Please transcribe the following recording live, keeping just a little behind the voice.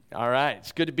All right,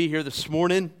 it's good to be here this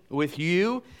morning with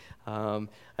you. I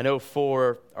know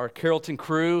for our Carrollton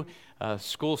crew,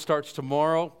 school starts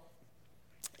tomorrow,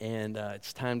 and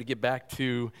it's time to get back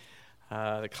to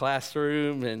the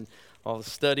classroom and all the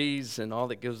studies and all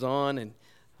that goes on. And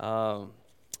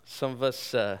some of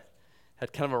us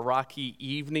had kind of a rocky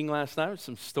evening last night with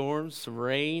some storms, some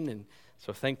rain, and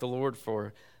so thank the Lord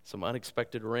for some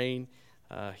unexpected rain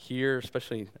here,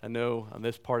 especially I know on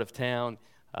this part of town.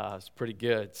 It's pretty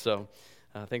good, so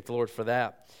thank the Lord for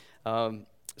that.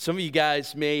 Some of you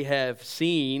guys may have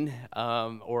seen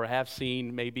or have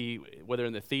seen, maybe whether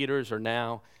in the theaters or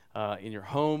now in your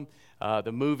home,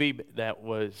 the movie that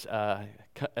was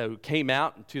came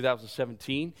out in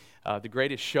 2017, The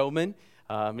Greatest Showman.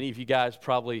 Many of you guys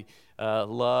probably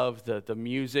love the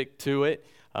music to it.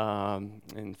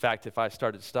 In fact, if I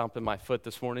started stomping my foot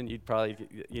this morning, you'd probably,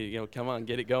 come on,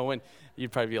 get it going.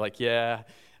 You'd probably be like, yeah.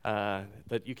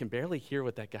 But you can barely hear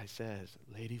what that guy says,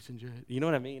 ladies and gentlemen. You know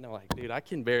what I mean? I'm like, dude, I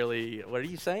can barely, what are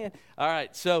you saying? All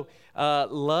right, so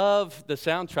love the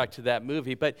soundtrack to that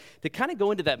movie. But to kind of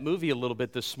go into that movie a little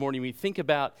bit this morning, we think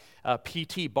about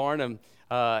P.T. Barnum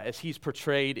as he's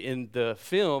portrayed in the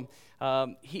film.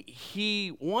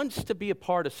 He wants to be a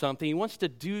part of something. He wants to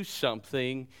do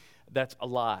something that's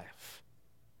alive.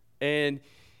 And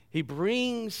he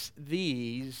brings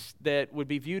these that would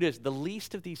be viewed as the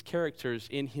least of these characters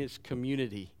in his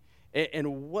community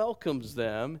and welcomes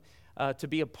them to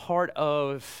be a part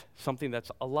of something that's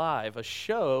alive, a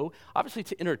show, obviously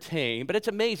to entertain, but it's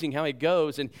amazing how he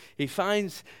goes and he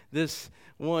finds this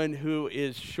one who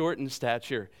is short in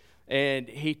stature. And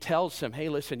he tells him, hey,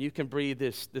 listen, you can be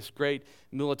this great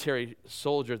military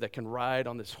soldier that can ride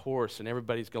on this horse, and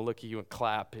everybody's going to look at you and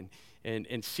clap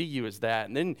and see you as that.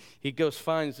 And then he goes,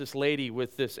 finds this lady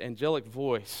with this angelic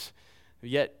voice,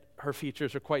 yet her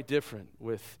features are quite different,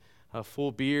 with a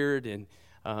full beard, and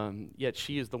yet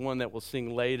she is the one that will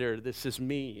sing later, "This Is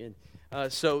Me." And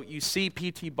so you see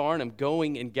P.T. Barnum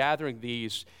going and gathering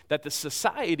these, that the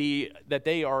society that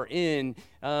they are in,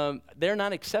 they're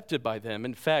not accepted by them.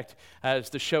 In fact, as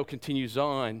the show continues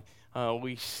on,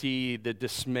 we see the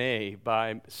dismay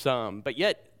by some, but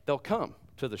yet they'll come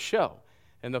to the show,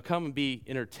 and they'll come and be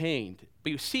entertained.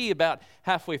 But you see about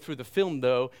halfway through the film,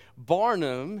 though,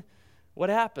 Barnum, what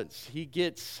happens? He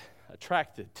gets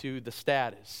attracted to the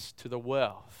status, to the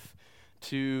wealth,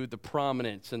 to the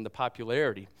prominence and the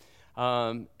popularity.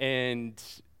 And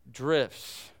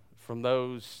drifts from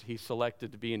those he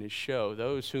selected to be in his show.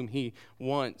 Those whom he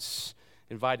once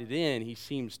invited in, he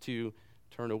seems to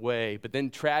turn away. But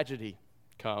then tragedy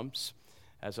comes.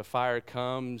 As a fire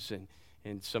comes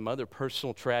and some other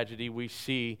personal tragedy, we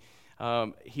see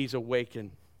he's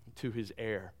awakened to his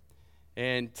heir.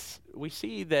 And we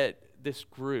see that this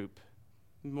group,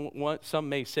 some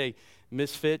may say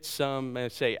misfits, some may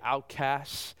say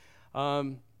outcasts,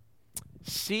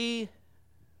 see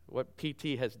what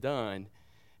PT has done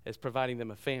as providing them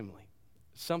a family,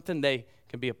 something they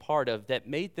can be a part of that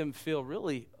made them feel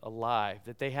really alive,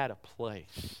 that they had a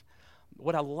place.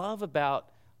 What I love about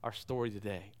our story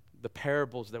today, the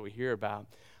parables that we hear about,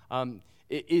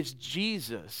 is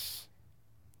Jesus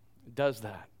does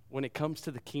that. When it comes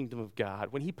to the kingdom of God,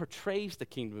 when he portrays the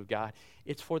kingdom of God,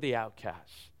 it's for the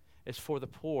outcasts, it's for the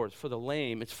poor, it's for the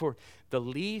lame, it's for the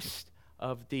least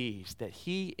of these that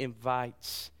he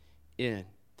invites in.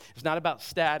 It's not about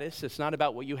status. It's not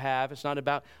about what you have. It's not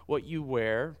about what you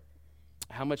wear,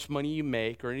 how much money you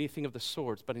make, or anything of the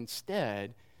sorts. But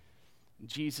instead,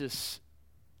 Jesus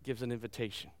gives an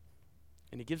invitation.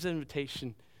 And he gives an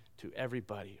invitation to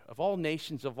everybody, of all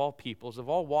nations, of all peoples, of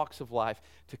all walks of life,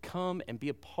 to come and be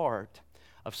a part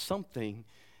of something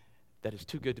that is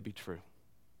too good to be true.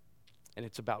 And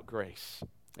it's about grace.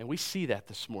 And we see that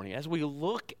this morning. As we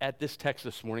look at this text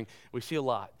this morning, we see a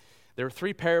lot. There are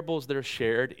three parables that are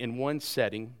shared in one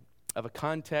setting of a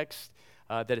context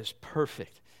that is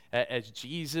perfect. As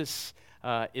Jesus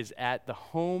is at the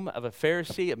home of a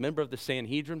Pharisee, a member of the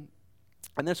Sanhedrin.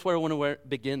 And that's where I want to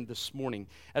begin this morning.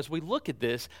 As we look at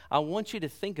this, I want you to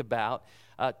think about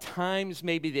times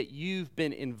maybe that you've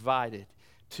been invited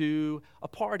to a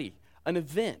party, an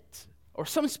event, or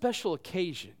some special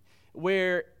occasion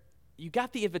where you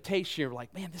got the invitation, you're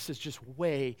like, man, this is just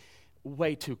way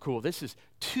too cool. This is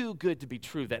too good to be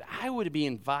true that I would be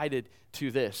invited to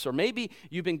this. Or maybe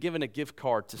you've been given a gift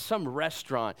card to some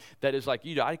restaurant that is like,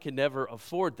 I could never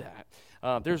afford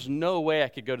that. There's no way I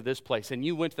could go to this place. And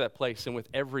you went to that place, and with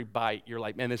every bite, you're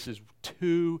like, man, this is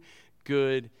too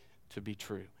good to be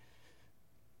true.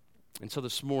 And so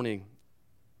this morning,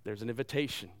 there's an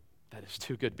invitation that is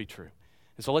too good to be true.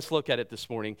 And so let's look at it this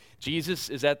morning. Jesus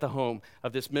is at the home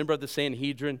of this member of the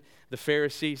Sanhedrin, the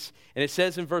Pharisees. And it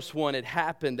says in verse 1, it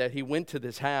happened that he went to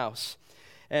this house,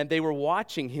 and they were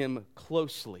watching him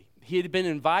closely. He had been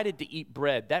invited to eat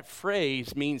bread. That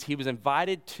phrase means he was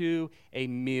invited to a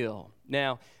meal.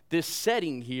 Now, this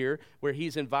setting here where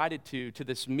he's invited to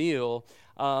this meal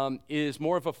is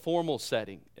more of a formal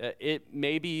setting. It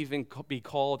may be even be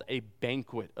called a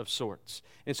banquet of sorts.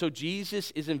 And so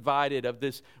Jesus is invited of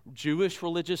this Jewish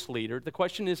religious leader. The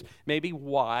question is maybe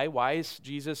why? Why is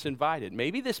Jesus invited?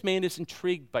 Maybe this man is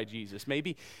intrigued by Jesus.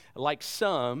 Maybe like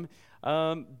some,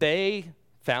 they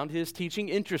found his teaching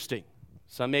interesting.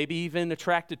 Some may be even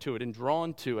attracted to it and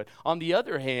drawn to it. On the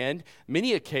other hand,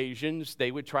 many occasions they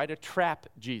would try to trap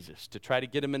Jesus, to try to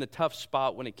get him in a tough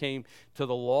spot when it came to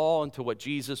the law and to what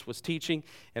Jesus was teaching,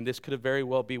 and this could have very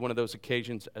well be one of those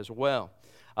occasions as well.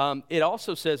 It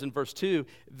also says in verse 2,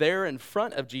 there in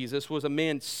front of Jesus was a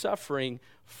man suffering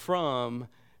from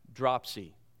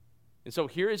dropsy. And so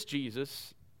here is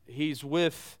Jesus. He's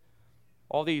with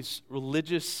all these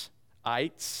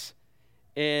religious-ites,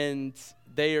 and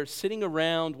they are sitting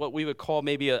around what we would call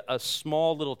maybe a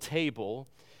small little table,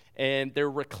 and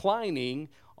they're reclining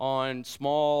on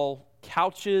small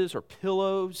couches or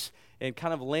pillows and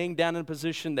kind of laying down in a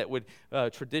position that would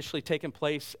traditionally taken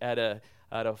place at a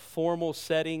formal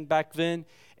setting back then.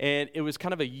 And it was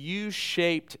kind of a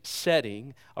U-shaped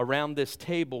setting around this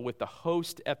table with the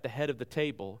host at the head of the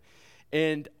table.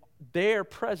 And there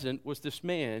present was this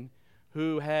man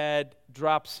who had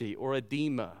dropsy or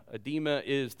edema. Edema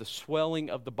is the swelling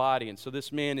of the body. And so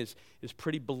this man is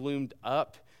pretty ballooned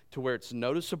up to where it's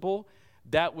noticeable.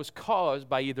 That was caused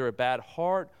by either a bad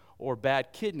heart or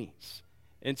bad kidneys.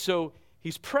 And so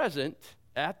he's present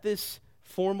at this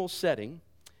formal setting.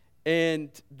 And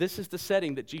this is the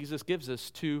setting that Jesus gives us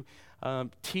to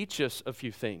teach us a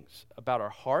few things about our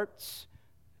hearts.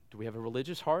 Do we have a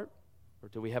religious heart? Or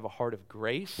do we have a heart of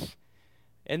grace?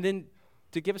 And then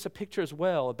to give us a picture as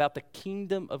well about the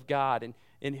kingdom of God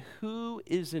and who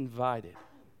is invited.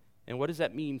 And what does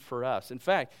that mean for us? In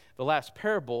fact, the last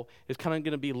parable is kind of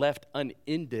going to be left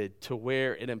unended to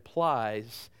where it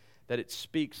implies that it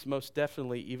speaks most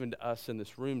definitely even to us in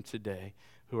this room today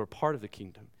who are part of the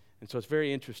kingdom. And so it's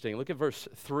very interesting. Look at verse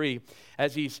 3.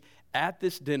 As he's at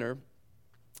this dinner,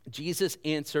 Jesus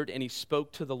answered and he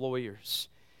spoke to the lawyers.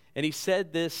 And he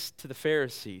said this to the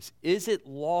Pharisees, is it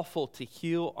lawful to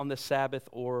heal on the Sabbath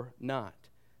or not?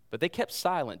 But they kept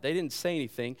silent. They didn't say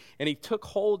anything. And he took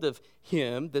hold of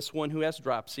him, this one who has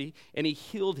dropsy, and he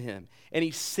healed him. And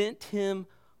he sent him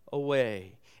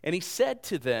away. And he said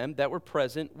to them that were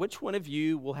present, which one of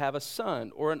you will have a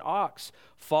son or an ox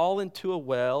fall into a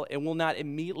well and will not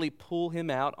immediately pull him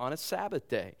out on a Sabbath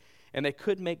day? And they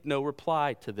could make no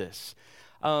reply to this.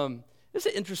 This is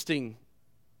an interesting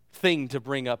thing to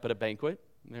bring up at a banquet,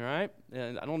 all right?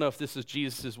 And I don't know if this is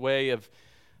Jesus' way of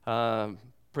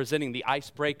presenting the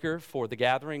icebreaker for the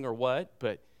gathering or what,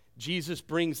 but Jesus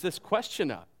brings this question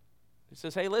up. He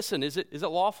says, hey, listen, is it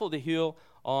lawful to heal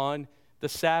on the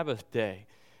Sabbath day?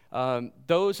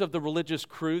 Those of the religious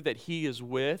crew that he is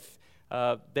with,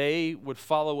 they would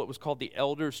follow what was called the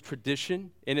elders'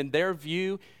 tradition, and in their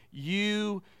view,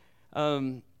 you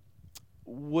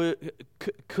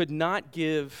could not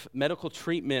give medical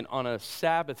treatment on a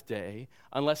Sabbath day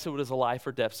unless it was a life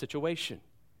or death situation.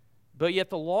 But yet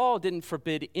the law didn't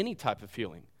forbid any type of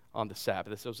healing on the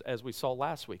Sabbath, as we saw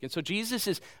last week. And so Jesus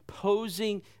is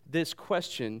posing this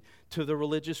question to the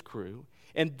religious crew,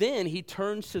 and then he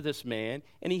turns to this man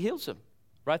and he heals him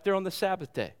right there on the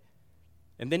Sabbath day.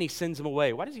 And then he sends him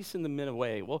away. Why does he send the men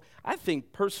away? Well, I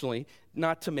think personally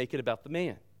not to make it about the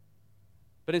man.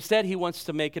 But instead, he wants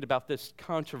to make it about this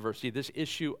controversy, this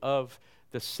issue of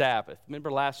the Sabbath.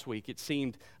 Remember last week, it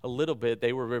seemed a little bit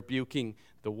they were rebuking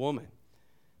the woman.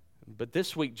 But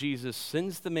this week, Jesus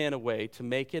sends the man away to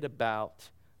make it about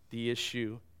the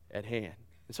issue at hand.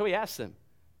 And so he asks them,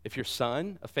 if your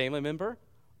son, a family member,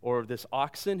 or this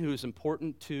oxen who is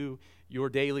important to your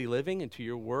daily living and to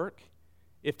your work,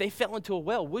 if they fell into a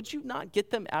well, would you not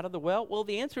get them out of the well? Well,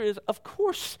 the answer is, of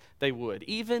course they would,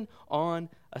 even on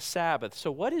a Sabbath. So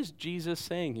what is Jesus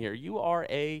saying here? You are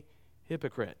a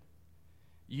hypocrite.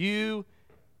 You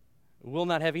will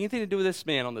not have anything to do with this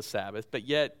man on the Sabbath, but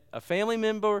yet a family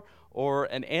member or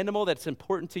an animal that's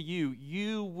important to you,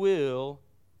 you will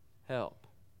help.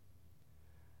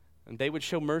 And they would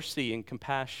show mercy and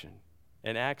compassion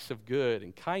and acts of good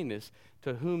and kindness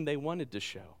to whom they wanted to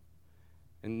show.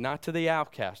 And not to the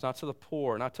outcast, not to the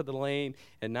poor, not to the lame,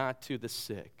 and not to the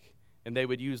sick. And they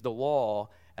would use the law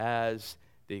as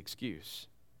the excuse.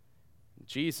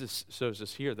 Jesus shows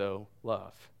us here, though,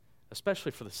 love.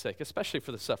 especially for the sick, especially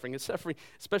for the suffering,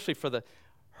 especially for the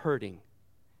hurting.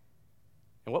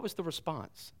 And what was the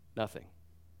response? Nothing.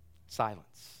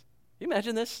 Silence. Can you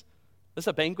imagine this? This is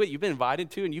a banquet you've been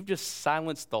invited to, and you've just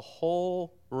silenced the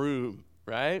whole room,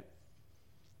 right?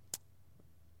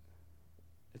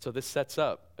 And so this sets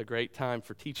up a great time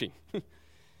for teaching.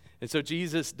 And so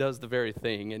Jesus does the very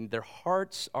thing, and their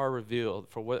hearts are revealed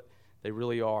for what they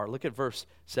really are. Look at verse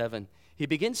 7. He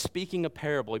begins speaking a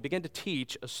parable. He began to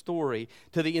teach a story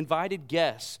to the invited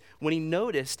guests when he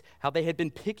noticed how they had been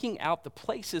picking out the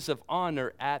places of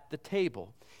honor at the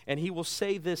table. And he will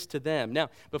say this to them. Now,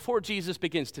 before Jesus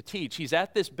begins to teach, he's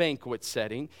at this banquet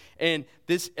setting, and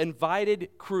this invited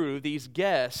crew, these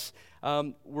guests,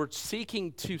 were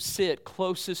seeking to sit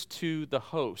closest to the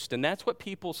host. And that's what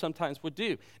people sometimes would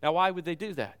do. Now, why would they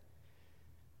do that?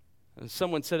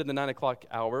 Someone said in the 9 o'clock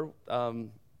hour,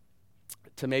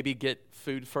 to maybe get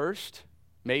food first,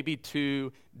 maybe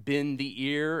to bend the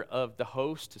ear of the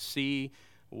host to see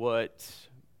what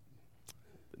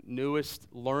newest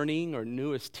learning or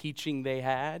newest teaching they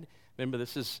had. Remember,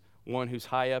 this is one who's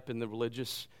high up in the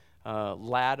religious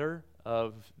ladder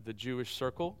of the Jewish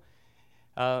circle.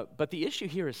 But the issue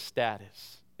here is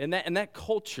status. In that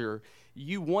culture,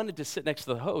 you wanted to sit next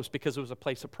to the host because it was a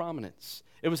place of prominence.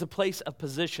 It was a place of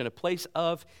position, a place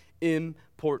of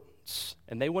importance.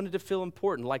 And they wanted to feel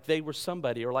important, like they were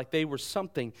somebody or like they were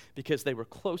something because they were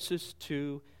closest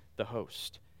to the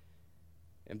host.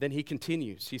 And then he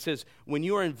continues. He says, when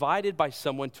you are invited by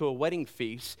someone to a wedding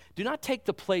feast, do not take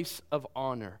the place of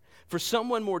honor. For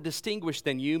someone more distinguished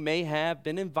than you may have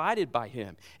been invited by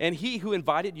him. And he who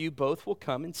invited you both will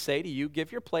come and say to you,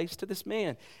 give your place to this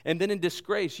man. And then in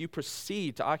disgrace, you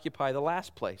proceed to occupy the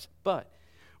last place. But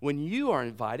when you are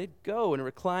invited, go and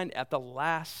recline at the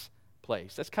last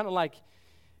place. That's kind of like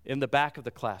in the back of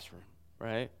the classroom,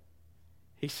 right?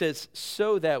 He says,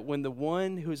 so that when the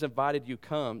one who has invited you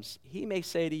comes, he may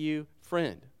say to you,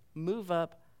 friend, move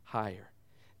up higher.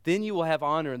 Then you will have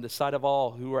honor in the sight of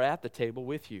all who are at the table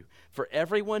with you. For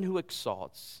everyone who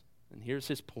exalts, and here's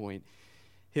his point,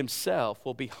 himself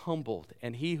will be humbled,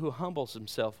 and he who humbles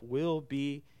himself will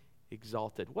be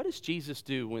exalted. What does Jesus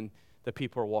do when the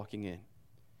people are walking in?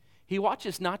 He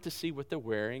watches not to see what they're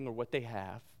wearing or what they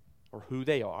have or who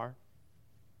they are,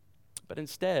 but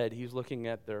instead he's looking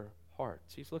at their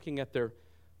hearts. He's looking at their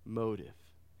motive.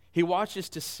 He watches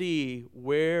to see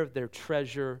where their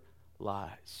treasure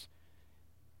lies.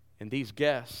 And these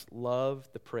guests love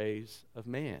the praise of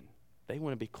man. They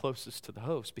want to be closest to the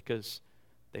host because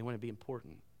they want to be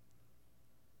important.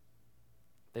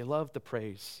 They love the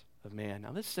praise of man.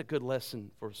 Now, this is a good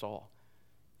lesson for us all.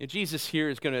 And Jesus here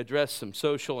is going to address some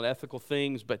social and ethical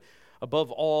things, but above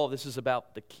all, this is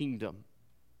about the kingdom.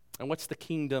 And what's the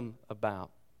kingdom about?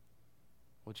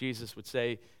 Well, Jesus would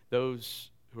say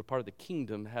those who are part of the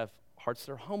kingdom have hearts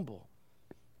that are humble.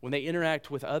 When they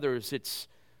interact with others, it's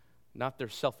not their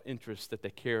self-interest that they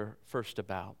care first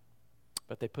about,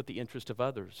 but they put the interest of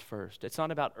others first. It's not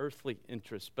about earthly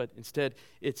interest, but instead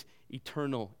it's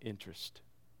eternal interest.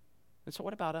 And so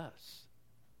what about us?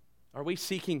 Are we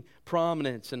seeking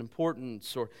prominence and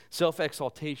importance or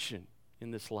self-exaltation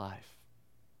in this life?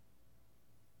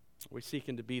 Are we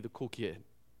seeking to be the cool kid?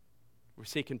 We're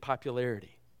seeking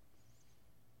popularity.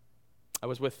 I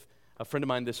was with a friend of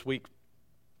mine this week,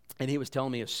 and he was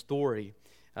telling me a story.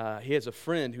 He has a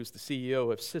friend who's the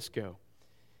CEO of Cisco.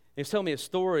 He was telling me a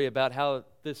story about how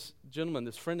this gentleman,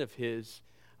 this friend of his,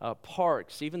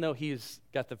 parks, even though he's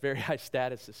got the very high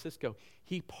status of Cisco,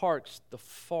 he parks the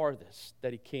farthest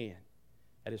that he can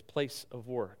at his place of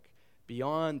work.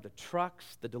 Beyond the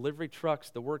trucks, the delivery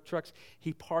trucks, the work trucks,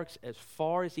 he parks as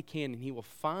far as he can, and he will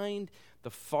find the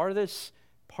farthest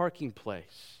parking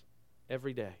place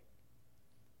every day.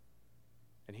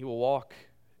 And he will walk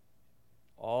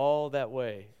all that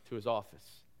way to his office.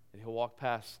 And he'll walk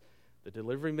past the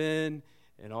delivery men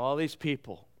and all these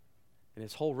people. And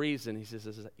his whole reason,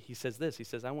 he says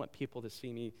this, I want people to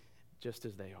see me just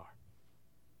as they are.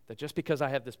 That just because I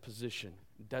have this position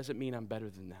doesn't mean I'm better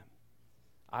than them.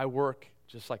 I work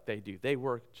just like they do. They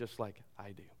work just like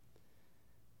I do.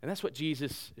 And that's what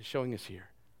Jesus is showing us here.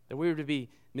 That we are to be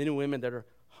men and women that are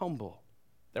humble.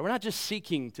 That we're not just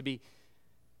seeking to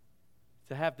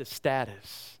have this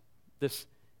status, this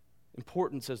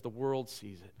importance as the world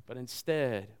sees it, but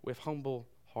instead with humble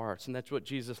hearts. And that's what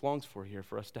Jesus longs for here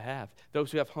for us to have.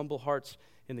 Those who have humble hearts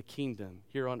in the kingdom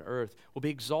here on earth will be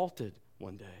exalted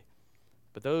one day.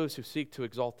 But those who seek to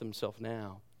exalt themselves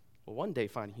now will one day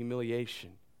find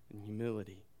humiliation and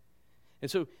humility.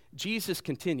 And so Jesus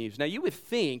continues. Now you would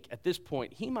think at this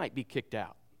point he might be kicked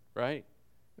out, right?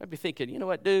 You might be thinking, you know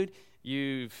what, dude,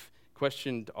 you've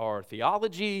questioned our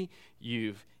theology.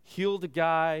 You've healed a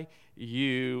guy.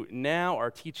 You now are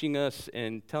teaching us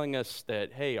and telling us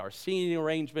that, hey, our seating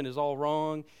arrangement is all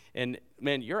wrong. And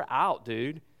man, you're out,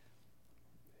 dude.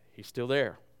 He's still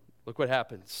there. Look what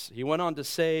happens. He went on to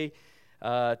say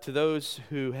to those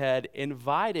who had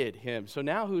invited him. So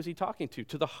now who is he talking to?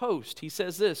 To the host. He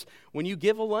says this: when you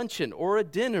give a luncheon or a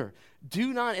dinner,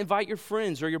 do not invite your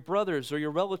friends or your brothers or your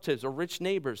relatives or rich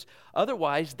neighbors.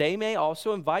 Otherwise, they may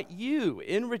also invite you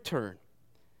in return,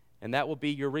 and that will be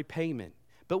your repayment.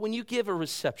 But when you give a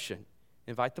reception,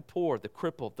 invite the poor, the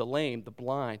crippled, the lame, the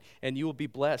blind, and you will be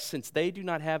blessed, since they do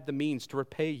not have the means to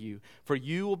repay you, for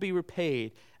you will be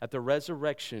repaid at the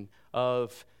resurrection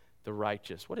of the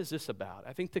righteous. What is this about?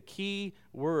 I think the key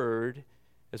word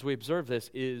as we observe this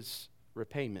is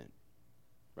repayment,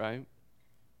 right?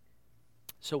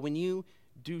 So when you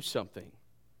do something,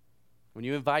 when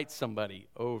you invite somebody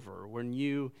over, when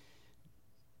you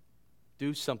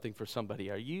do something for somebody,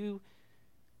 are you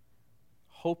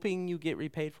hoping you get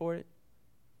repaid for it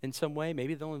in some way?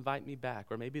 Maybe they'll invite me back,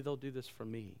 or maybe they'll do this for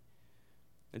me.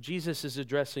 And Jesus is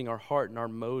addressing our heart and our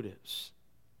motives.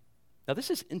 Now,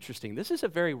 this is interesting. This is a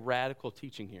very radical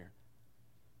teaching here.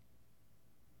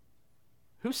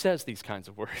 Who says these kinds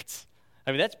of words?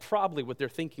 I mean, that's probably what they're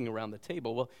thinking around the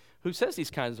table. Well, who says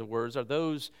these kinds of words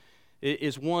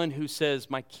is one who says,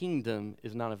 my kingdom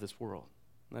is not of this world.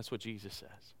 And that's what Jesus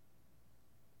says.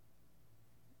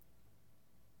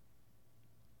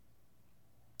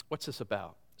 What's this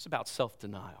about? It's about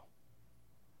self-denial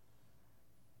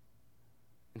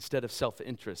instead of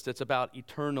self-interest. It's about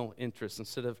eternal interest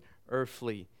instead of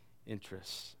earthly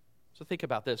interests. So think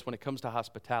about this. When it comes to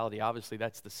hospitality, obviously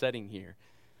that's the setting here.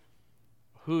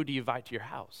 Who do you invite to your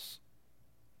house?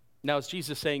 Now, is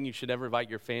Jesus saying you should never invite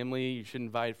your family, you shouldn't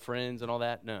invite friends and all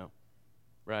that? No,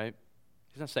 right?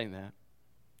 He's not saying that.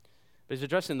 But he's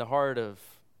addressing the heart of,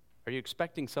 are you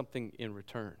expecting something in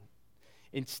return?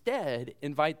 Instead,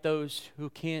 invite those who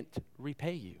can't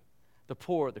repay you. The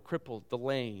poor, the crippled, the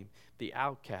lame, the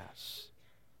outcasts.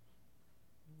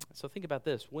 So think about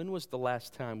this. When was the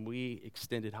last time we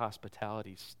extended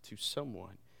hospitality to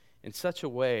someone in such a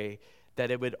way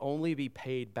that it would only be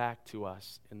paid back to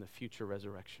us in the future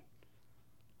resurrection?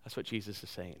 That's what Jesus is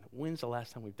saying. When's the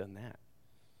last time we've done that?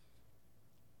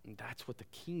 And that's what the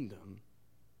kingdom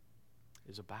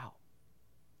is about.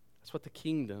 That's what the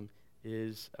kingdom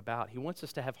is about. He wants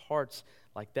us to have hearts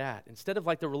like that. Instead of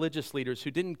like the religious leaders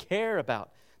who didn't care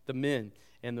about the men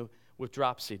and with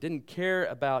dropsy, didn't care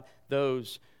about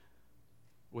those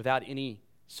without any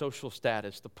social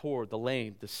status, the poor, the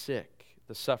lame, the sick,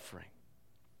 the suffering.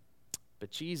 But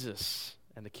Jesus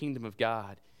and the kingdom of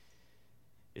God,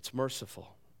 it's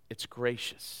merciful, it's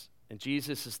gracious, and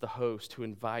Jesus is the host who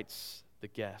invites the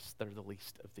guests that are the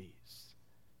least of these.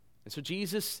 And so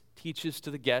Jesus teaches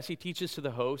to the guests, he teaches to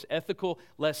the host, ethical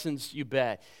lessons, you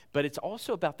bet, but it's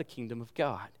also about the kingdom of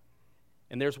God.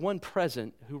 And there's one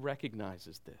present who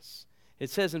recognizes this. It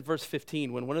says in verse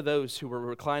 15, when one of those who were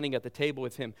reclining at the table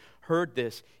with him heard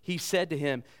this, he said to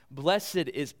him, "Blessed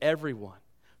is everyone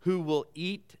who will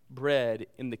eat bread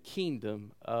in the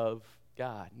kingdom of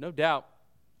God." No doubt,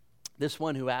 this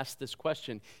one who asked this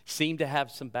question seemed to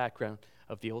have some background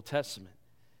of the Old Testament,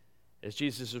 as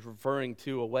Jesus is referring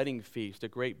to a wedding feast, a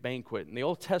great banquet. And the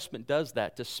Old Testament does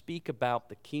that to speak about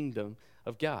the kingdom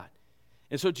of God.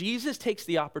 And so Jesus takes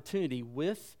the opportunity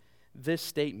with this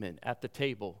statement at the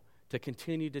table to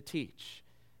continue to teach.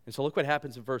 And so look what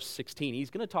happens in verse 16. He's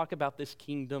going to talk about this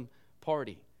kingdom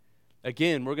party.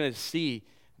 Again, we're going to see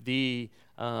the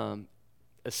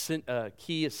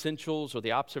key essentials or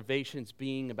the observations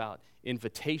being about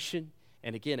invitation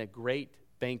and, again, a great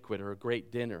banquet or a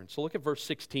great dinner. And so look at verse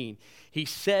 16. He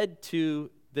said to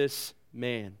this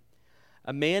man,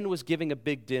 a man was giving a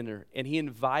big dinner, and he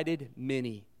invited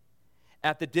many.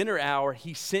 At the dinner hour,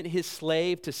 he sent his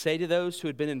slave to say to those who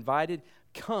had been invited,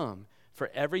 "Come, for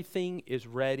everything is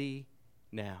ready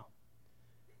now."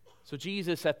 So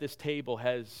Jesus at this table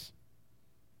has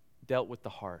dealt with the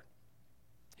heart.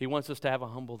 He wants us to have a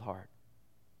humbled heart.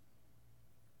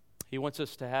 He wants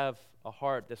us to have a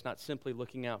heart that's not simply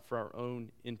looking out for our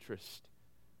own interest.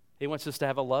 He wants us to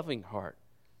have a loving heart,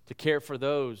 to care for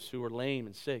those who are lame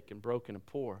and sick and broken and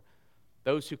poor,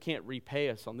 those who can't repay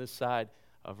us on this side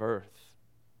of earth.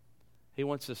 He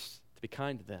wants us to be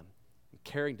kind to them, and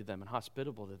caring to them, and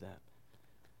hospitable to them.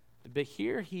 But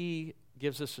here he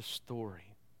gives us a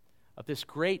story of this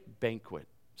great banquet,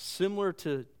 similar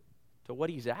to what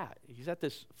he's at. He's at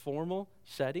this formal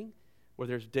setting where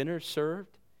there's dinner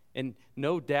served, and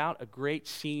no doubt a great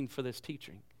scene for this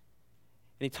teaching.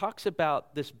 And he talks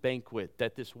about this banquet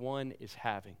that this one is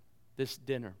having, this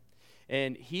dinner.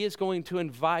 and he is going to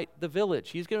invite the village.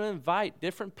 He's going to invite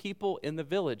different people in the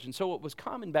village. And so what was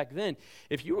common back then,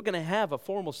 if you were going to have a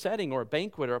formal setting or a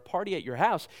banquet or a party at your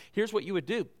house, here's what you would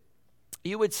do.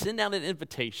 You would send out an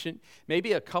invitation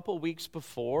maybe a couple weeks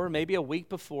before, maybe a week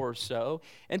before or so.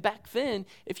 And back then,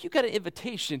 if you got an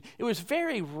invitation, it was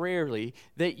very rarely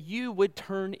that you would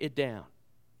turn it down.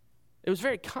 It was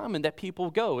very common that people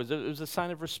go. It was a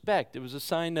sign of respect. It was a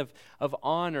sign of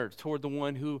honor toward the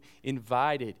one who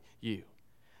invited you.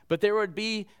 But there would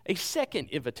be a second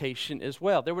invitation as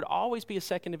well. There would always be a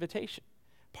second invitation.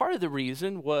 Part of the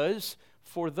reason was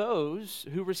for those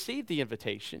who received the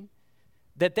invitation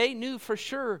that they knew for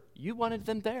sure you wanted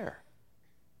them there.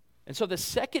 And so the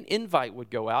second invite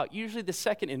would go out. Usually the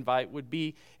second invite would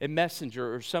be a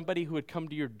messenger or somebody who would come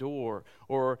to your door,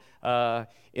 or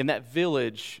in that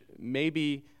village,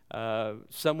 maybe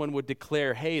someone would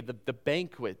declare, hey, the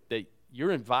banquet that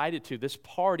you're invited to, this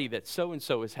party that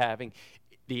so-and-so is having,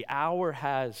 the hour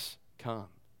has come.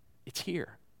 It's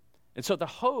here. And so the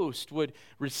host would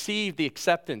receive the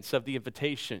acceptance of the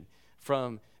invitation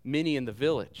from many in the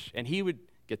village, and he would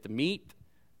get the meat.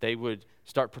 They would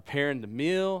start preparing the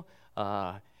meal.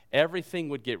 Everything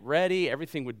would get ready.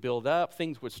 Everything would build up.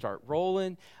 Things would start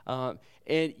rolling.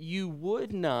 And you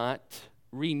would not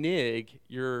renege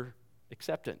your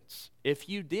acceptance. If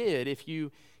you did, if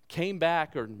you came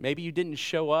back, or maybe you didn't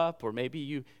show up, or maybe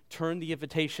you turned the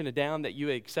invitation down that you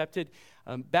had accepted,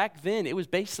 back then it was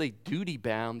basically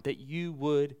duty-bound that you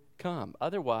would come.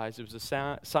 Otherwise, it was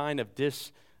a sign of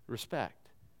disrespect.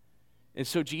 And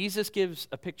so Jesus gives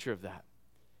a picture of that.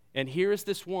 And here is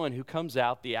this one who comes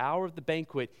out. The hour of the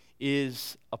banquet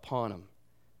is upon him.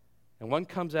 And one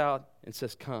comes out and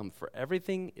says, come, for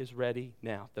everything is ready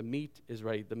now. The meat is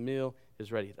ready. The meal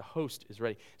is ready. The host is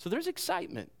ready. So there's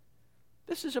excitement.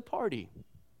 This is a party.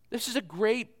 This is a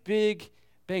great big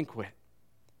banquet.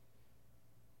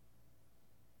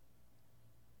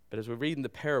 But as we read in the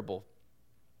parable,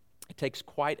 it takes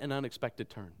quite an unexpected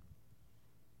turn.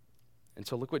 And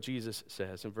so look what Jesus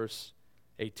says in verse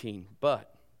 18.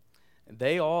 But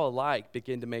they all alike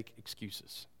begin to make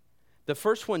excuses. The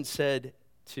first one said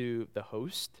to the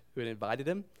host who had invited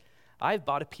him, I've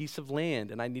bought a piece of land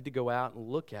and I need to go out and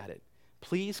look at it.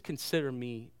 Please consider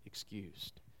me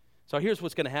excused. So here's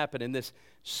what's going to happen in this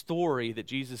story that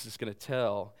Jesus is going to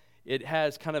tell. It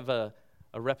has kind of a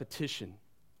repetition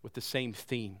with the same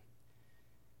theme.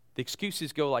 The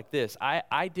excuses go like this.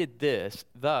 I did this,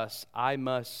 thus I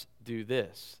must do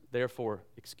this. Therefore,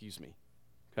 excuse me.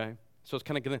 Okay? So it's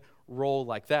kind of going to roll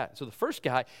like that. So the first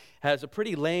guy has a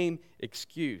pretty lame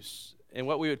excuse, and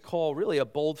what we would call really a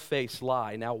bold-faced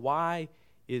lie. Now, why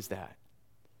is that?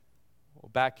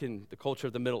 Well, back in the culture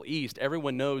of the Middle East,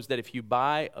 everyone knows that if you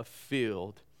buy a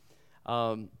field,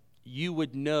 you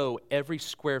would know every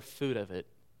square foot of it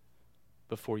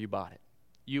before you bought it.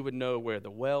 You would know where the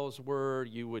wells were.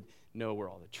 You would know where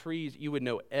all the trees, you would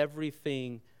know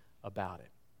everything about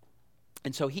it.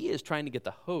 And so he is trying to get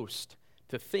the host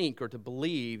to think or to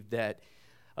believe that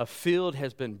a field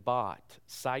has been bought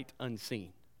sight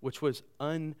unseen, which was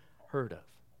unheard of.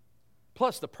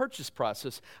 Plus, the purchase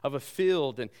process of a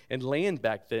field and land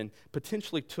back then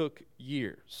potentially took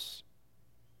years.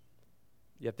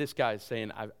 Yet this guy is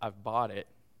saying, I've bought it,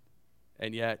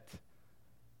 and yet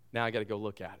now I got to go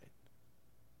look at it.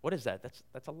 What is that?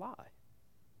 That's a lie.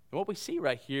 And what we see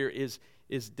right here is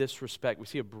disrespect. We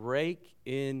see a break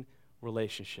in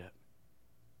relationship.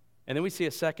 And then we see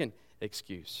a second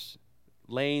excuse,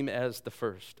 lame as the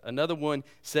first. Another one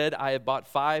said, I have bought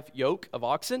 5 yoke of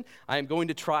oxen. I am going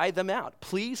to try them out.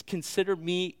 Please consider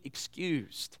me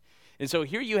excused. And so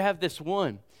here you have this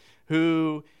one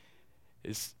who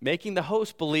is making the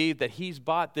host believe that he's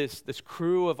bought this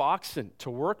crew of oxen to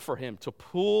work for him, to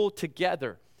pull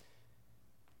together.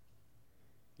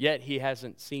 Yet he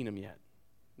hasn't seen them yet.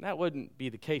 And that wouldn't be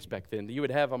the case back then. You would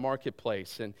have a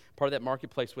marketplace, and part of that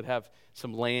marketplace would have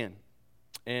some land.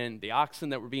 And the oxen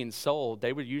that were being sold,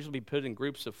 they would usually be put in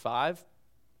groups of 5,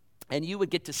 and you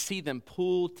would get to see them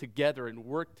pull together and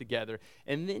work together,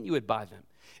 and then you would buy them.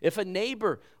 If a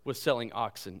neighbor was selling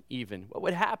oxen even, what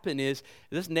would happen is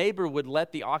this neighbor would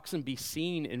let the oxen be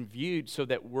seen and viewed so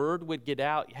that word would get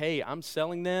out, hey, I'm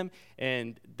selling them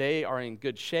and they are in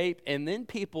good shape, and then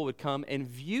people would come and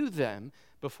view them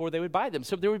before they would buy them.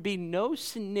 So there would be no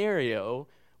scenario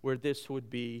where this would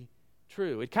be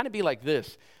true. It'd kind of be like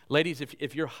this. Ladies,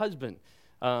 if your husband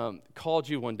called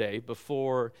you one day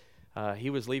before he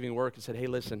was leaving work and said, hey,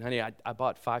 listen, honey, I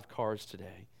bought 5 cars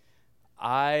today.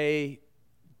 I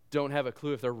don't have a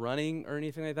clue if they're running or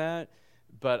anything like that,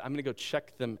 but I'm going to go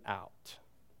check them out,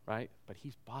 right? But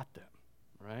he's bought them,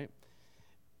 right?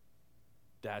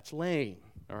 That's lame,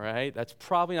 all right? That's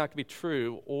probably not going to be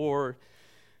true, or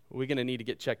we're going to need to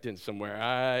get checked in somewhere.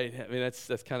 I mean,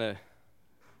 that's kind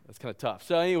of tough.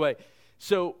 So anyway,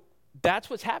 that's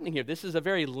what's happening here. This is a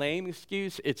very lame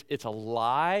excuse. It's a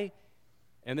lie.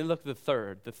 And then look at the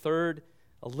third. The third,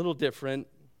 a little different.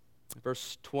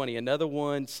 Verse 20, another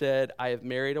one said, I have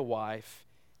married a wife,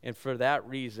 and for that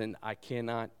reason I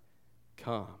cannot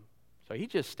come. So he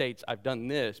just states, I've done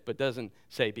this, but doesn't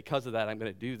say, because of that I'm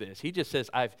going to do this. He just says,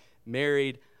 I've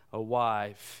married a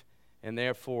wife, and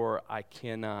therefore I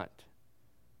cannot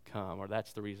come, or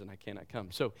that's the reason I cannot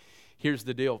come. So here's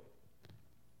the deal.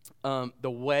 The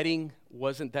wedding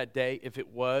wasn't that day. If it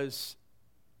was,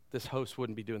 this host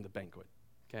wouldn't be doing the banquet,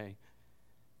 okay?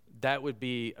 That would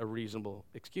be a reasonable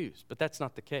excuse, but that's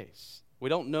not the case. We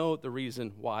don't know the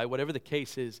reason why. Whatever the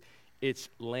case is, it's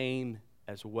lame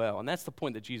as well. And that's the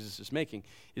point that Jesus is making,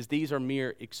 is these are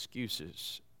mere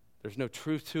excuses. There's no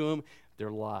truth to them.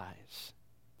 They're lies.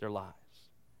 They're lies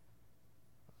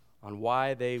on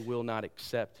why they will not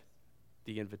accept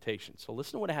the invitation. So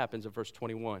listen to what happens in verse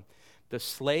 21. The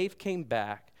slave came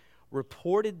back,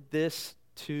 reported this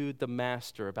to the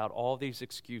master about all these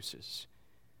excuses.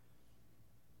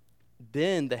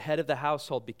 Then the head of the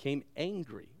household became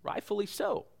angry, rightfully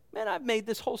so. Man, I've made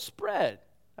this whole spread.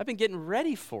 I've been getting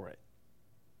ready for it.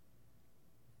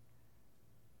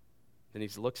 Then he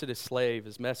looks at his slave,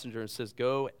 his messenger, and says,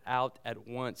 go out at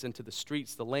once into the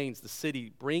streets, the lanes, the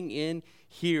city. Bring in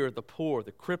here the poor,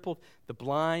 the crippled, the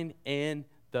blind, and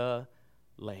the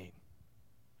lame.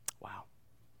 Wow.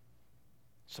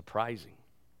 Surprising.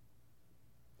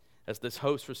 As this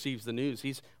host receives the news,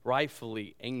 he's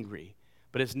rightfully angry.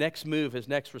 But his next move, his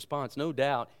next response, no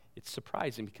doubt, it's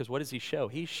surprising, because what does he show?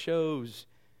 He shows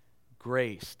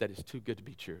grace that is too good to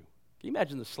be true. Can you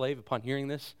imagine the slave upon hearing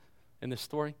this in this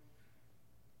story?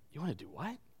 You want to do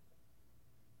what? You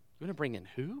want to bring in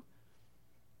who?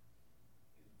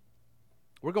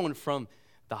 We're going from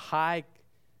the high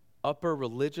upper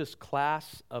religious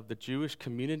class of the Jewish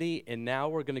community, and now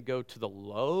we're going to go to the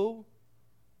low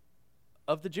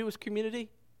of the Jewish community?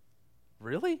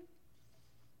 Really?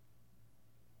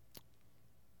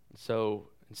 So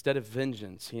instead of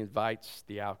vengeance, he invites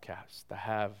the outcasts, the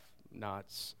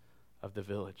have-nots of the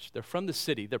village. They're from the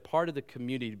city. They're part of the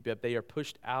community, but they are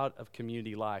pushed out of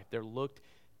community life. They're looked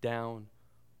down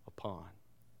upon.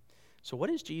 So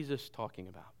what is Jesus talking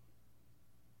about?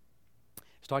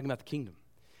 He's talking about the kingdom.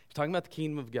 He's talking about the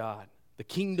kingdom of God, the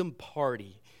kingdom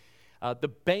party. The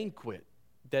banquet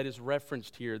that is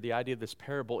referenced here, the idea of this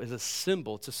parable, is a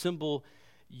symbol. It's a symbol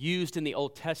used in the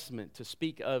Old Testament to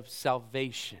speak of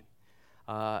salvation.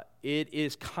 It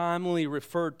is commonly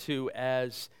referred to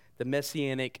as the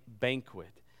Messianic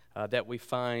banquet that we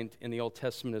find in the Old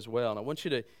Testament as well. And I want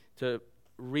you to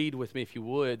read with me, if you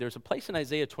would. There's a place in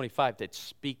Isaiah 25 that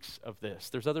speaks of this.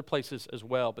 There's other places as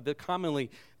well, but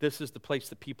commonly this is the place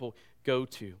that people go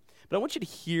to. But I want you to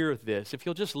hear this. If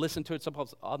you'll just listen to it, somehow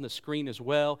on the screen as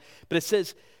well. But it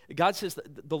says, God says,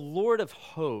 the Lord of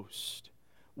hosts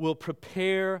will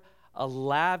prepare a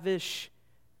lavish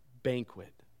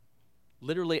banquet,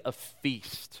 literally a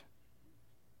feast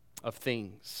of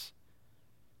things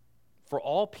for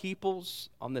all peoples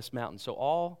on this mountain. So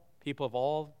all people of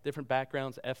all different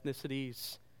backgrounds,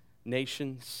 ethnicities,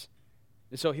 nations.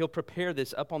 And so he'll prepare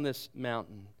this up on this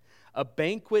mountain. A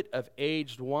banquet of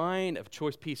aged wine, of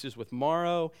choice pieces with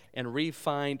marrow, and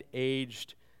refined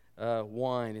aged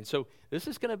wine. And so this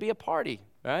is going to be a party,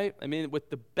 right? I mean, with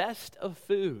the best of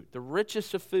food, the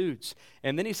richest of foods.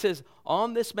 And then he says,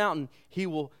 on this mountain, he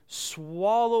will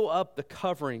swallow up the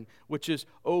covering, which is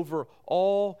over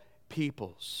all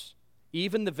peoples,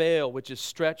 even the veil, which is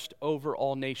stretched over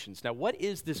all nations. Now, what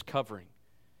is this covering?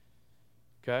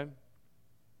 Okay?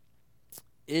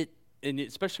 And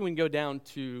especially when you go down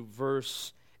to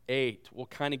verse 8, we'll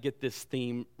kind of get this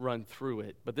theme run through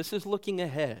it. But this is looking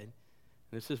ahead.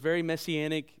 This is very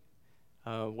messianic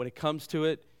when it comes to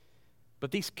it.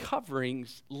 But these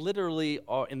coverings literally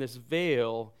are, in this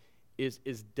veil, is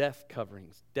death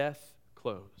coverings, death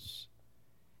clothes.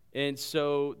 And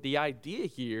so the idea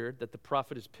here that the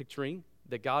prophet is picturing,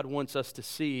 that God wants us to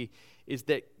see, is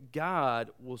that God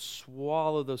will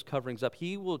swallow those coverings up.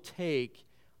 He will take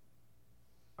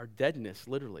our deadness,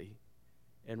 literally,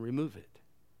 and remove it.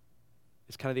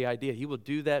 It's kind of the idea. He will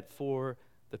do that for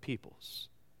the peoples.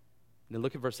 And then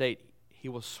look at verse 8. He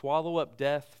will swallow up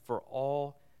death for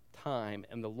all time,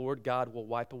 and the Lord God will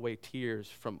wipe away tears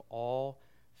from all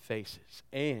faces.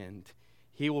 And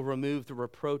he will remove the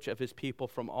reproach of his people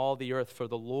from all the earth, for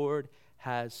the Lord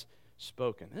has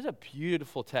spoken. This is a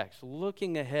beautiful text,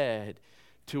 looking ahead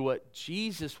to what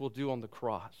Jesus will do on the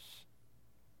cross.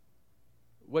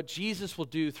 what Jesus will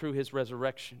do through his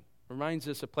resurrection. Reminds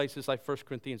us of places like 1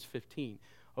 Corinthians 15.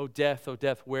 O death,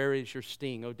 where is your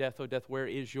sting? O death, where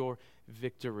is your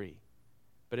victory?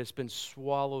 But it's been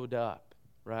swallowed up,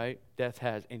 right? Death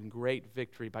has, in great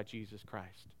victory by Jesus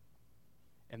Christ.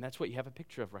 And that's what you have a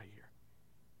picture of right here.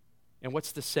 And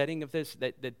what's the setting of this?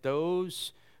 That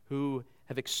those who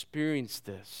have experienced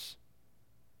this,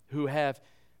 who have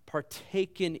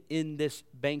partaken in this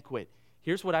banquet,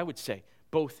 here's what I would say.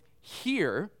 Both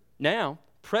here, now,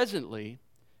 presently,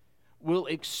 will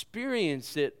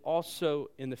experience it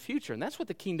also in the future. And that's what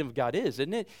the kingdom of God is,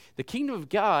 isn't it? The kingdom of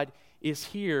God is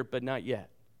here, but not yet.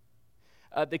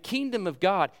 The kingdom of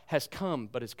God has come,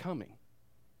 but is coming.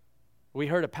 We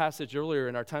heard a passage earlier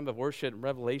in our time of worship in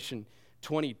Revelation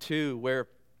 22 where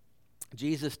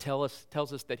Jesus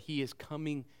tells us that he is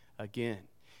coming again.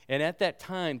 And at that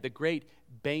time, the great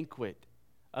banquet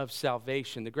of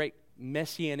salvation, the great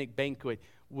messianic banquet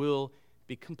will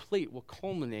be complete, will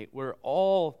culminate, where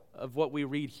all of what we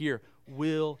read here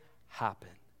will happen.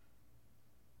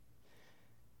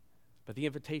 But the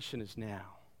invitation is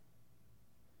now.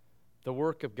 The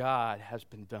work of God has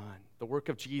been done. The work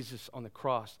of Jesus on the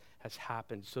cross has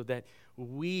happened so that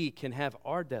we can have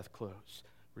our death clothes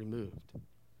removed.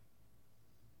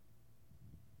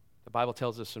 The Bible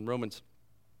tells us in Romans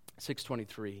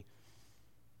 6:23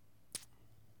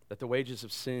 that the wages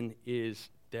of sin is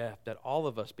death, that all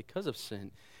of us, because of sin,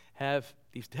 have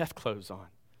these death clothes on.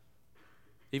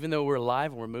 Even though we're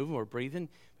alive and we're moving, we're breathing,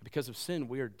 because of sin,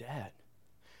 we are dead.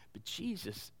 But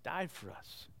Jesus died for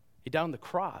us. He died on the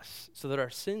cross so that our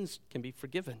sins can be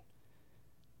forgiven,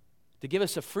 to give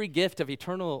us a free gift of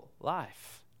eternal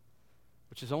life,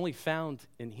 which is only found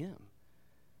in him.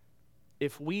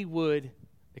 If we would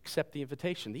accept the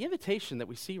invitation. The invitation that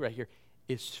we see right here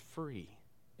is free.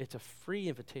 It's a free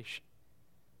invitation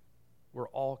where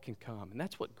all can come. And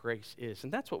that's what grace is.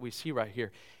 And that's what we see right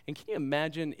here. And can you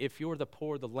imagine if you're the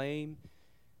poor, the lame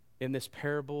in this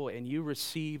parable, and you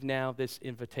receive now this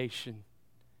invitation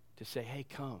to say, hey,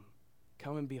 come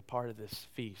and be a part of this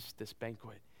feast, this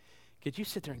banquet. Could you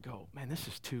sit there and go, man, this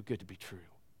is too good to be true?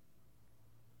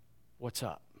 What's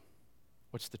up?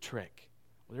 What's the trick?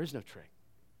 Well, there is no trick,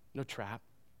 no trap.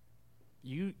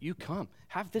 You come,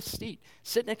 have this seat,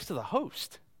 sit next to the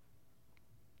host.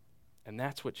 And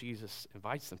that's what Jesus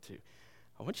invites them to.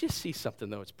 I want you to see something,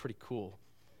 though. It's pretty cool.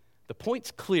 The point's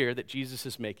clear that Jesus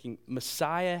is making.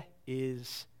 Messiah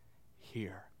is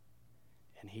here.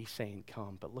 And he's saying,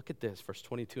 come. But look at this, verse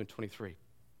 22 and 23.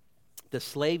 The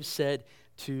slave said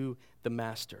to the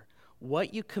master,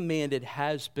 what you commanded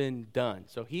has been done.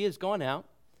 So he has gone out,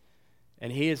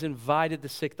 and he has invited the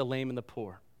sick, the lame, and the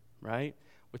poor, right?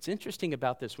 What's interesting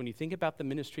about this, when you think about the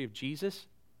ministry of Jesus,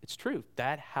 it's true.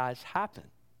 That has happened,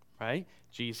 right?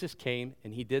 Jesus came,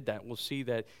 and he did that. We'll see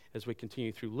that as we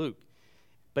continue through Luke.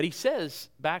 But he says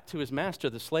back to his master,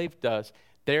 the slave does,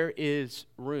 there is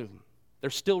room.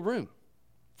 There's still room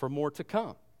for more to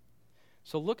come.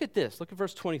 So look at this. Look at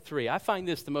verse 23. I find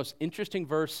this the most interesting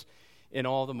verse in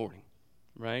all the morning,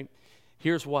 right?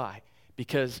 Here's why.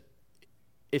 Because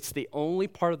it's the only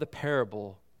part of the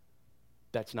parable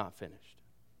that's not finished.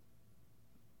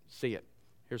 See it.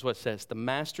 Here's what it says. The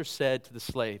master said to the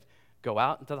slave, go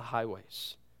out into the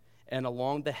highways and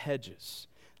along the hedges.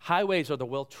 Highways are the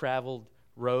well-traveled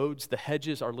roads. The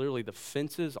hedges are literally the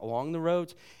fences along the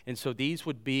roads. And so these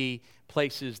would be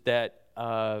places that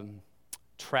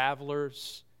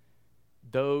travelers,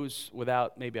 those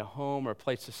without maybe a home or a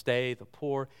place to stay, the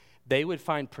poor, they would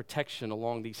find protection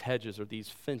along these hedges or these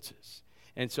fences.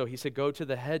 And so he said, go to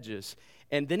the hedges.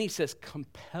 And then he says,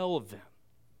 compel them,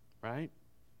 right?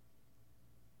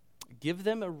 Give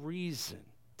them a reason.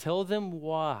 Tell them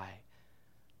why.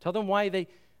 Tell them why they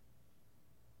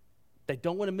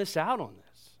don't want to miss out on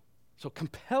this. So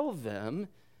compel them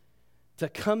to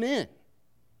come in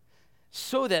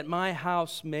so that my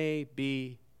house may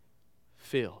be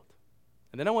filled.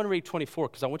 And then I want to read 24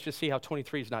 because I want you to see how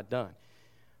 23 is not done.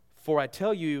 For I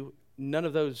tell you, none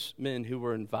of those men who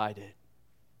were invited,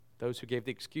 those who gave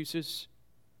the excuses,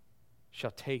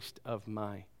 shall taste of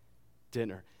my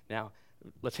dinner. Now,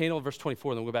 let's handle verse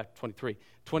 24, then we'll go back to 23.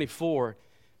 24,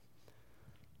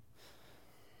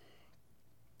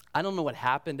 I don't know what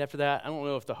happened after that. I don't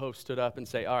know if the host stood up and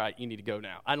say, all right, you need to go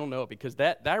now. I don't know, because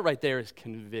that right there is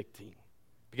convicting.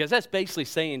 Because that's basically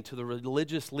saying to the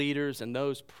religious leaders and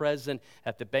those present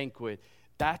at the banquet,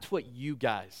 that's what you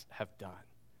guys have done.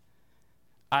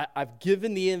 I've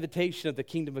given the invitation of the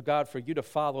kingdom of God for you to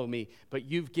follow me, but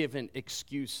you've given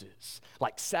excuses,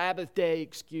 like Sabbath day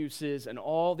excuses and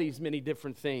all these many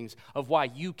different things of why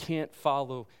you can't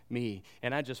follow me.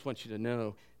 And I just want you to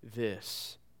know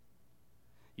this.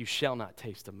 you shall not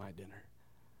taste of my dinner.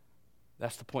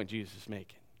 That's the point Jesus is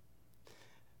making.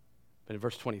 But in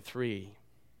verse 23,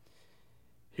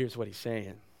 here's what he's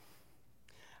saying.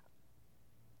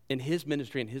 In his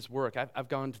ministry and his work, I've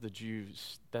gone to the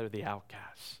Jews that are the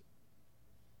outcasts,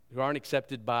 who aren't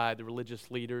accepted by the religious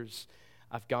leaders.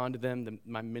 I've gone to them.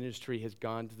 My ministry has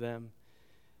gone to them.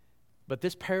 But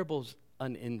this parable's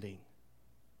unending.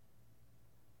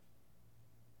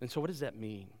 And so what does that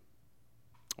mean?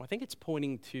 Well, I think it's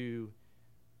pointing to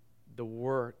the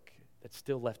work that's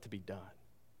still left to be done,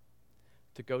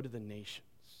 to go to the nations.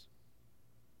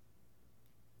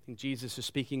 I think Jesus is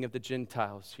speaking of the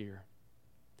Gentiles here,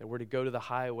 that we're to go to the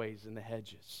highways and the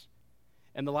hedges.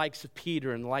 And the likes of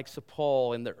Peter and the likes of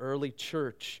Paul and the early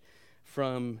church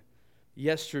from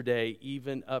yesterday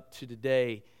even up to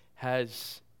today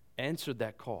has answered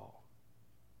that call.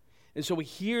 And so we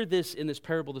hear this in this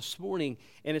parable this morning,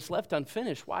 and it's left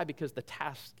unfinished. Why? Because the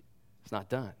task is not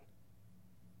done.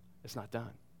 It's not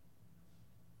done.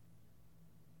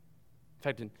 In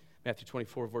fact, in Matthew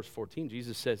 24, verse 14,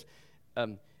 Jesus says,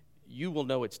 you will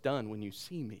know it's done when you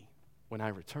see me, when I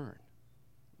return.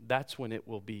 That's when it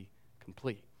will be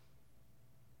complete.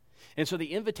 And so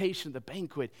the invitation of the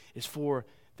banquet is for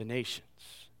the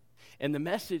nations. And the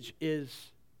message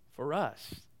is for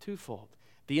us, twofold.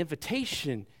 The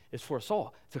invitation is for us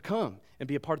all to come and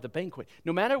be a part of the banquet,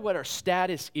 no matter what our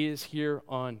status is here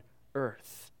on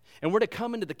earth. And we're to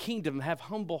come into the kingdom and have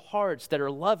humble hearts that are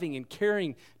loving and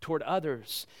caring toward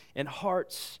others, and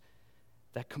hearts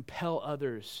that compel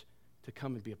others to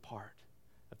come and be a part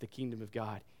of the kingdom of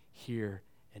God here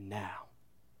and now.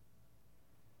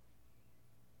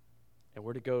 And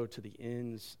we're to go to the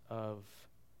ends of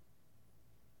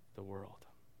the world.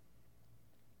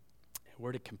 And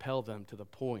we're to compel them to the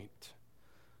point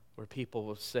where people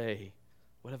will say,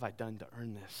 what have I done to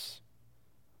earn this?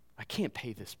 I can't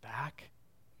pay this back.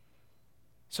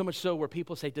 So much so where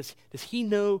people say, does he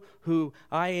know who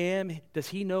I am? Does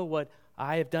he know what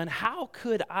I have done? How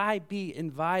could I be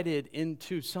invited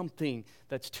into something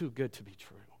that's too good to be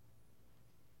true?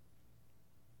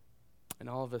 And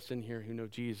all of us in here who know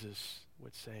Jesus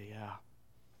would say, yeah,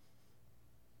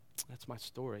 that's my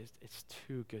story. It's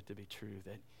too good to be true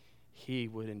that he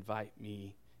would invite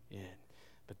me in.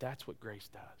 But that's what grace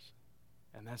does.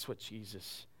 And that's what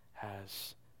Jesus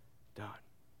has done.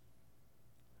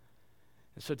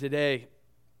 And so today,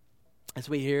 as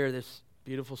we hear this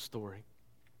beautiful story,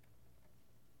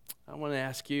 I want to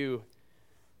ask you,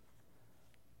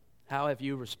 how have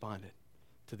you responded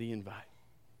to the invite?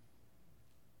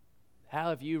 How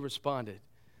have you responded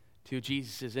to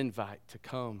Jesus' invite to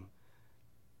come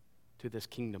to this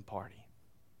kingdom party?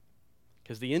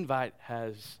 Because the invite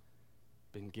has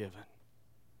been given.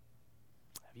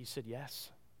 Have you said yes?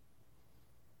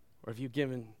 Or have you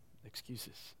given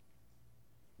excuses?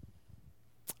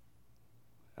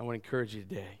 I want to encourage you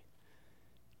today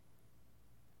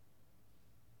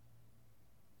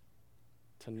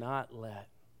to not let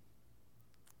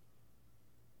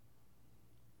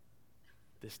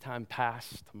this time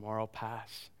pass, tomorrow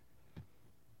pass,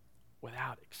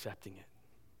 without accepting it,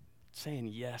 saying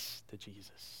yes to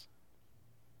Jesus.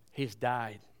 He's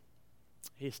died.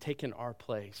 He has taken our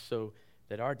place so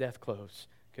that our death clothes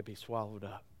could be swallowed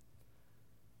up.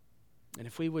 And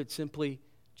if we would simply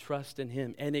trust in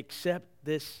him and accept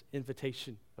this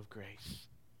invitation of grace,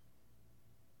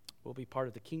 we'll be part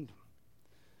of the kingdom.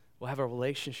 We'll have a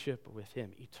relationship with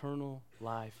him, eternal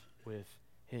life with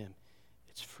him.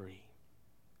 It's free.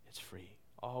 It's free.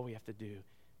 All we have to do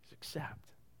is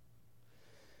accept.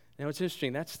 Now, it's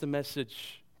interesting. That's the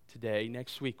message today.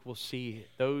 Next week, we'll see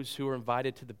those who are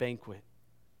invited to the banquet,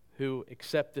 who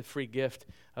accept the free gift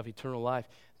of eternal life,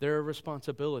 their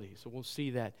responsibilities. So we'll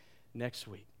see that next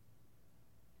week.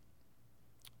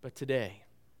 But today,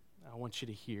 I want you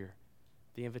to hear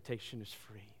the invitation is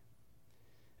free.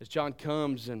 As John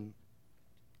comes and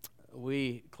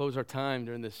we close our time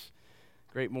during this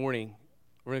great morning,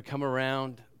 we're going to come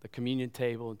around the communion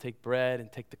table and take bread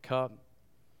and take the cup.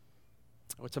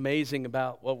 What's amazing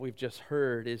about what we've just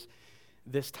heard is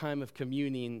this time of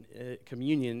communion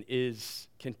is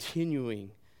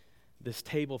continuing this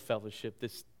table fellowship,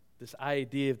 this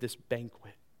idea of this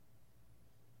banquet,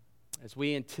 as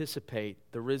we anticipate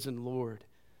the risen Lord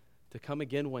to come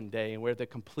again one day, and where the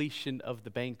completion of the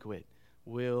banquet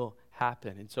will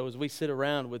happen. And so as we sit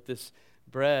around with this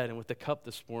bread and with the cup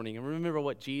this morning, and remember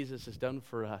what Jesus has done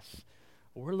for us,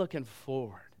 we're looking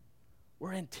forward.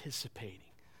 We're anticipating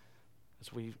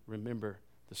as we remember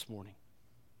this morning.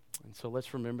 And so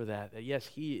let's remember that yes,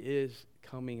 he is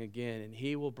coming again, and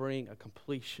he will bring a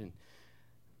completion,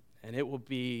 and it will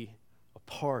be a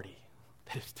party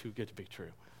that is too good to be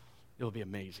true. It'll be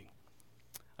amazing.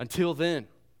 Until then,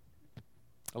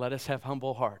 let us have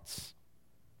humble hearts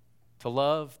to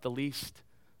love the least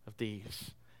of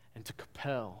these and to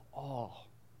compel all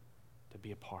to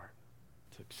be a part,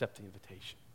 to accept the invitation.